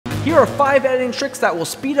Here are 5 editing tricks that will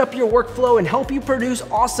speed up your workflow and help you produce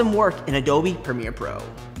awesome work in Adobe Premiere Pro.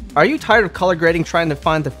 Are you tired of color grading trying to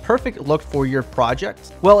find the perfect look for your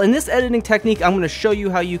project? Well, in this editing technique, I'm going to show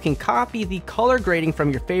you how you can copy the color grading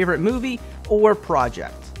from your favorite movie or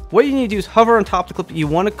project. What you need to do is hover on top of the clip that you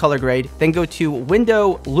want to color grade, then go to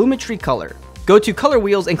Window, Lumetri Color. Go to Color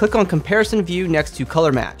Wheels and click on Comparison View next to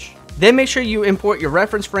Color Match. Then make sure you import your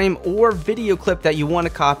reference frame or video clip that you want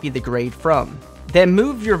to copy the grade from. Then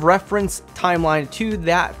move your reference timeline to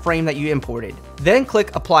that frame that you imported. Then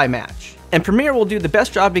click Apply Match. And Premiere will do the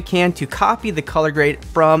best job it can to copy the color grade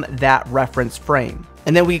from that reference frame.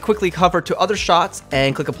 And then we quickly hover to other shots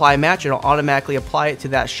and click Apply Match, and it'll automatically apply it to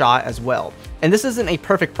that shot as well. And this isn't a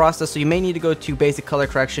perfect process, so you may need to go to basic color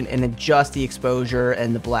correction and adjust the exposure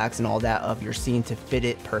and the blacks and all that of your scene to fit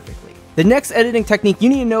it perfectly. The next editing technique you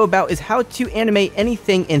need to know about is how to animate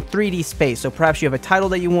anything in 3D space. So perhaps you have a title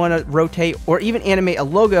that you want to rotate, or even animate a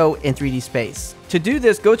logo in 3D space. To do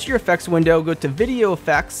this, go to your effects window, go to Video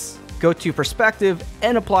Effects, go to Perspective,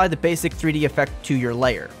 and apply the basic 3D effect to your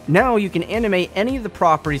layer. Now you can animate any of the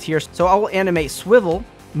properties here, so I will animate swivel,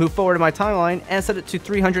 move forward in my timeline, and set it to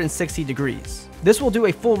 360 degrees. This will do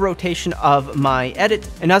a full rotation of my edit.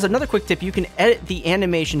 And as another quick tip, you can edit the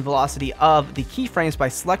animation velocity of the keyframes by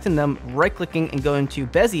selecting them, right-clicking, and going to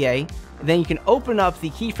Bezier. Then you can open up the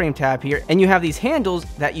keyframe tab here, and you have these handles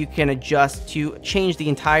that you can adjust to change the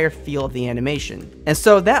entire feel of the animation. And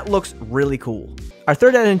so that looks really cool. Our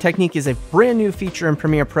third editing technique is a brand new feature in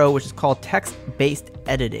Premiere Pro, which is called text-based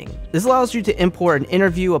editing. This allows you to import an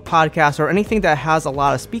interview, a podcast, or anything that has a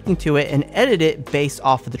lot of speaking to it and edit it based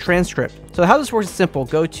off of the transcript. So how this works is simple.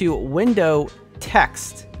 Go to Window,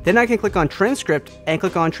 Text. Then I can click on Transcript and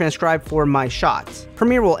click on Transcribe for my shots.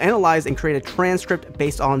 Premiere will analyze and create a transcript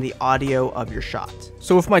based on the audio of your shot.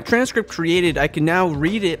 So with my transcript created, I can now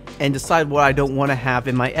read it and decide what I don't want to have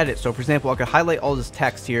in my edit. So for example, I could highlight all this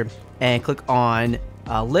text here and click on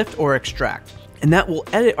Lift or Extract. And that will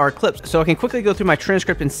edit our clips. So I can quickly go through my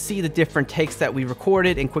transcript and see the different takes that we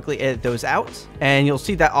recorded and quickly edit those out. And you'll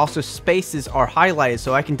see that also spaces are highlighted.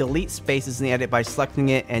 So I can delete spaces in the edit by selecting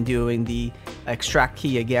it and doing the extract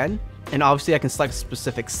key again. And obviously I can select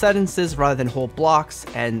specific sentences rather than whole blocks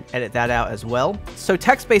and edit that out as well. So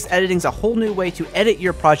text-based editing is a whole new way to edit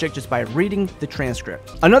your project just by reading the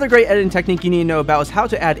transcript. Another great editing technique you need to know about is how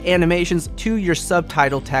to add animations to your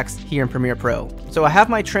subtitle text here in Premiere Pro. So I have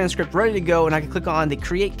my transcript ready to go, and I can click on the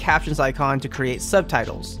Create Captions icon to create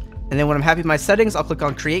subtitles. And then when I'm happy with my settings, I'll click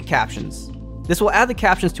on Create Captions. This will add the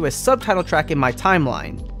captions to a subtitle track in my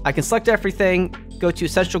timeline. I can select everything, go to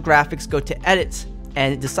Essential Graphics, go to Edit,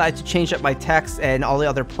 and decide to change up my text and all the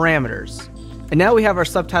other parameters. And now we have our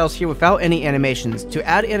subtitles here without any animations. To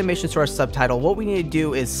add animations to our subtitle, what we need to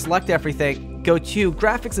do is select everything, go to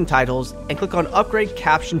Graphics and Titles, and click on Upgrade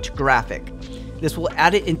Caption to Graphic. This will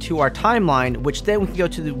add it into our timeline, which then we can go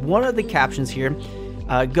to one of the captions here,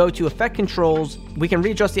 go to Effect Controls. We can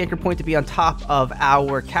readjust the anchor point to be on top of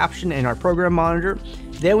our caption in our program monitor.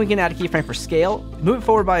 Then we can add a keyframe for scale, move it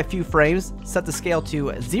forward by a few frames, set the scale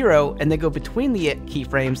to 0, and then go between the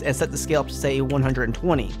keyframes and set the scale up to say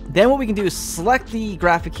 120. Then what we can do is select the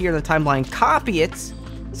graphic here in the timeline, copy it,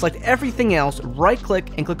 select everything else, right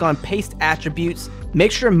click and click on Paste Attributes.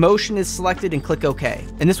 Make sure motion is selected and click OK.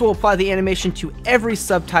 And this will apply the animation to every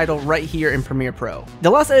subtitle right here in Premiere Pro. The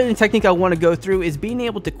last editing technique I want to go through is being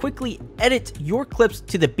able to quickly edit your clips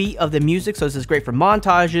to the beat of the music. So this is great for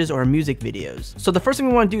montages or music videos. So the first thing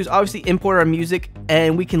we want to do is obviously import our music,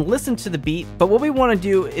 and we can listen to the beat. But what we want to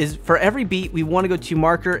do is for every beat, we want to go to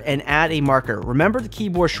marker and add a marker. Remember the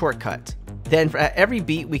keyboard shortcut. Then for every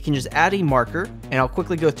beat, we can just add a marker, and I'll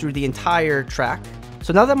quickly go through the entire track.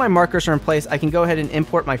 So now that my markers are in place, I can go ahead and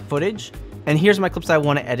import my footage. And here's my clips I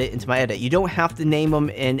want to edit into my edit. You don't have to name them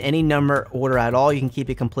in any number order at all. You can keep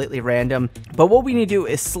it completely random. But what we need to do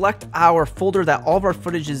is select our folder that all of our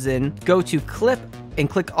footage is in, go to Clip, and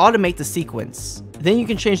click Automate the Sequence. Then you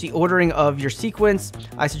can change the ordering of your sequence.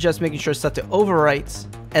 I suggest making sure it's set to Overwrite,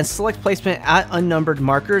 and select placement at unnumbered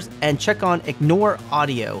markers and check on Ignore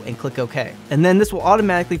Audio and click OK. And then this will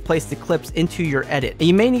automatically place the clips into your edit. And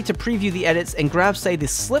you may need to preview the edits and grab, say, the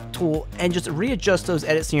slip tool and just readjust those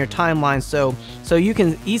edits in your timeline so you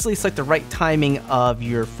can easily select the right timing of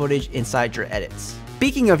your footage inside your edits.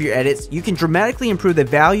 Speaking of your edits, you can dramatically improve the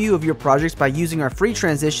value of your projects by using our free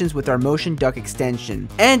transitions with our Motion Duck extension.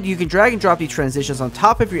 And you can drag and drop these transitions on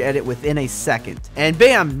top of your edit within a second. And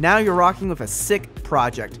bam, now you're rocking with a sick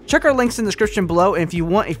project. Check our links in the description below, and if you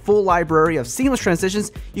want a full library of seamless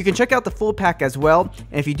transitions, you can check out the full pack as well.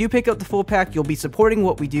 And if you do pick up the full pack, you'll be supporting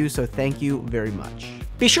what we do, so thank you very much.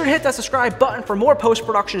 Be sure to hit that subscribe button for more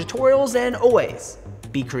post-production tutorials, and always,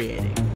 be creating.